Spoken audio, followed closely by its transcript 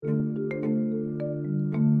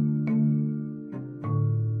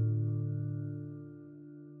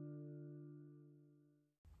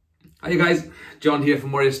Hi guys, John here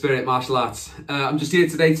from Warrior Spirit Martial Arts. I'm just here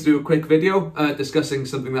today to do a quick video discussing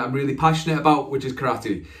something that I'm really passionate about, which is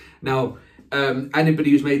karate. Now, anybody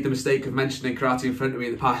who's made the mistake of mentioning karate in front of me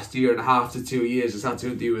in the past year and a half to 2 years has had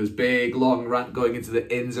to do this big long rant going into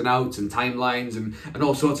the ins and outs and timelines and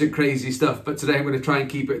all sorts of crazy stuff. But today I'm going to try and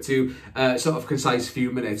keep it to sort of concise few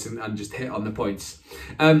minutes and just hit on the points.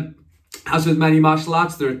 As with many martial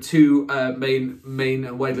arts, there are two main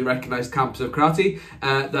and widely recognised camps of karate.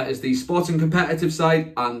 That is the sports and competitive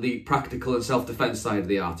side and the practical and self-defense side of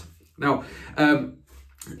the art. Now,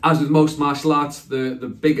 as with most martial arts,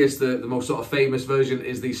 the biggest, the most sort of famous version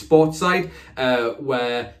is the sports side,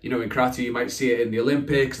 where, you know, in karate you might see it in the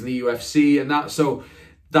Olympics and the UFC and that. So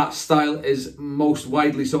that style is most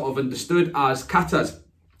widely sort of understood as katas,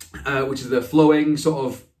 which is the flowing sort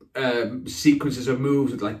of sequences of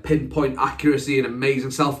moves with like pinpoint accuracy and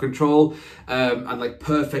amazing self-control and like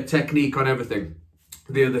perfect technique on everything.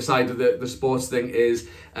 The other side of the sports thing is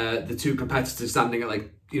the two competitors standing at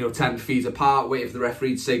like 10 feet apart, waiting for the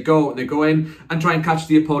referee to say go, and they go in and try and catch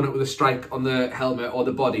the opponent with a strike on the helmet or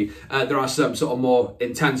the body. There are some sort of more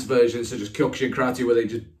intense versions such as Kyokushin karate where they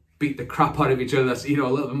just beat the crap out of each other. That's a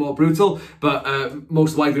little bit more brutal, but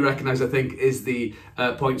most widely recognized I think is the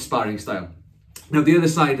point sparring style. Now, the other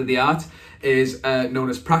side of the art is known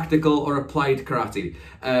as practical or applied karate.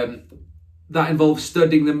 That involves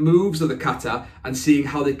studying the moves of the kata and seeing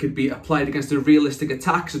how they could be applied against a realistic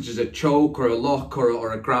attack, such as a choke or a lock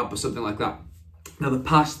or a grab or something like that. Now, the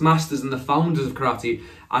past masters and the founders of karate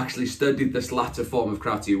actually studied this latter form of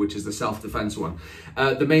karate, which is the self-defense one.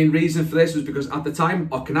 The main reason for this was because at the time,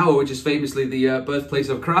 Okinawa, which is famously the birthplace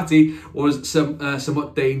of karate, was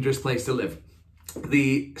somewhat dangerous place to live.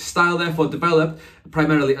 The style therefore developed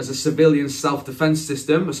primarily as a civilian self-defense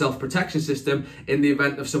system, a self-protection system in the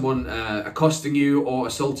event of someone accosting you or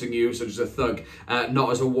assaulting you, such as a thug,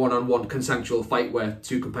 not as a one-on-one consensual fight where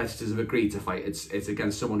two competitors have agreed to fight. It's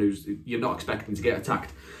against someone who's you're not expecting to get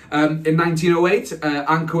attacked. In 1908,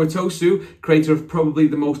 Anko Itosu, creator of probably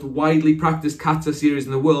the most widely practiced kata series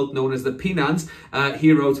in the world, known as the Pinans,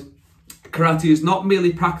 he wrote, "Karate is not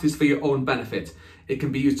merely practiced for your own benefit. It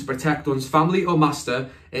can be used to protect one's family or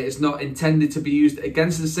master. It is not intended to be used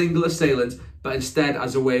against a single assailant, but instead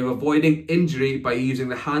as a way of avoiding injury by using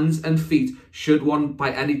the hands and feet should one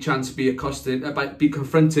by any chance be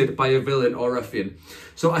confronted by a villain or ruffian."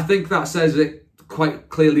 So I think that says it quite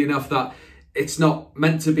clearly enough that it's not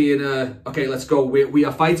meant to be in a, okay, let's go, we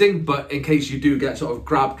are fighting, but in case you do get sort of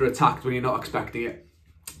grabbed or attacked when you're not expecting it.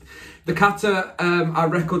 The kata are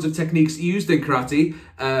records of techniques used in karate,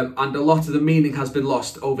 and a lot of the meaning has been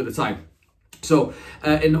lost over the time. So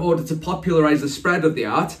in order to popularise the spread of the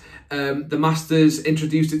art, the masters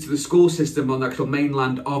introduced it to the school system on the actual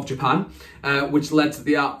mainland of Japan, which led to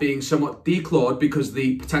the art being somewhat declawed because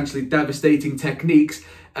the potentially devastating techniques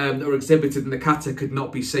that were exhibited in the kata could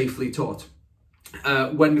not be safely taught.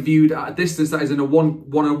 When viewed at a distance, that is in a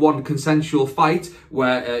one-on-one consensual fight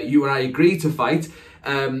where you and I agree to fight,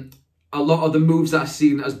 a lot of the moves that are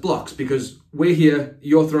seen as blocks, because we're here,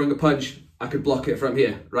 you're throwing a punch, I could block it from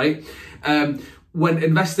here, right? When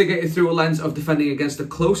investigated through a lens of defending against a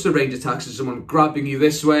closer range attack, so someone grabbing you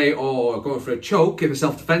this way or going for a choke in a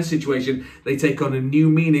self-defense situation, they take on a new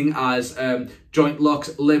meaning as joint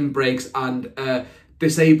locks, limb breaks, and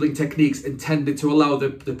disabling techniques intended to allow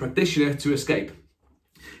the practitioner to escape.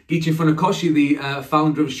 Gichin Funakoshi, the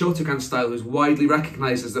founder of Shotokan style, who's widely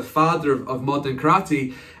recognised as the father of modern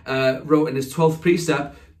karate, wrote in his 12th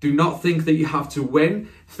precept, "Do not think that you have to win,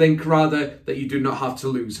 think rather that you do not have to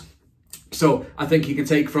lose." So I think you can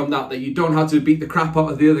take from that you don't have to beat the crap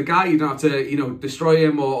out of the other guy, you don't have to, destroy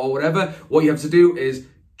him or whatever. What you have to do is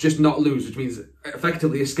just not lose, which means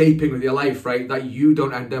effectively escaping with your life, right? That you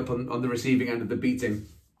don't end up on the receiving end of the beating.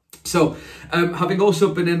 So, having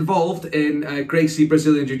also been involved in Gracie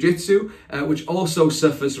Brazilian Jiu-Jitsu, which also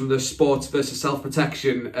suffers from the sports versus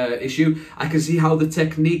self-protection issue, I can see how the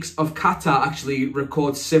techniques of kata actually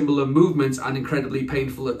record similar movements and incredibly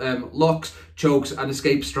painful locks, chokes, and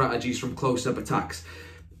escape strategies from close-up attacks.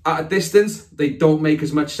 At a distance, they don't make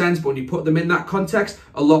as much sense, but when you put them in that context,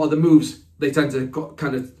 a lot of the moves, they tend to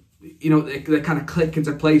kind of, they kind of click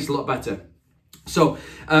into place a lot better. So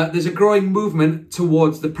there's a growing movement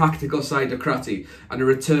towards the practical side of karate and a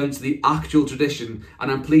return to the actual tradition, and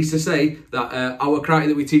I'm pleased to say that our karate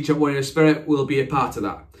that we teach at Warrior Spirit will be a part of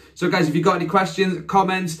that. So guys, if you've got any questions,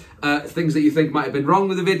 comments, things that you think might have been wrong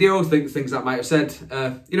with the video, things that might have said,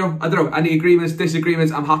 I don't know, any agreements,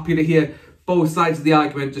 disagreements, I'm happy to hear both sides of the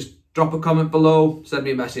argument. Just drop a comment below, send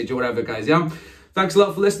me a message or whatever, guys, yeah? Thanks a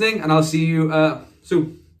lot for listening, and I'll see you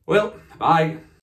soon. Well, bye.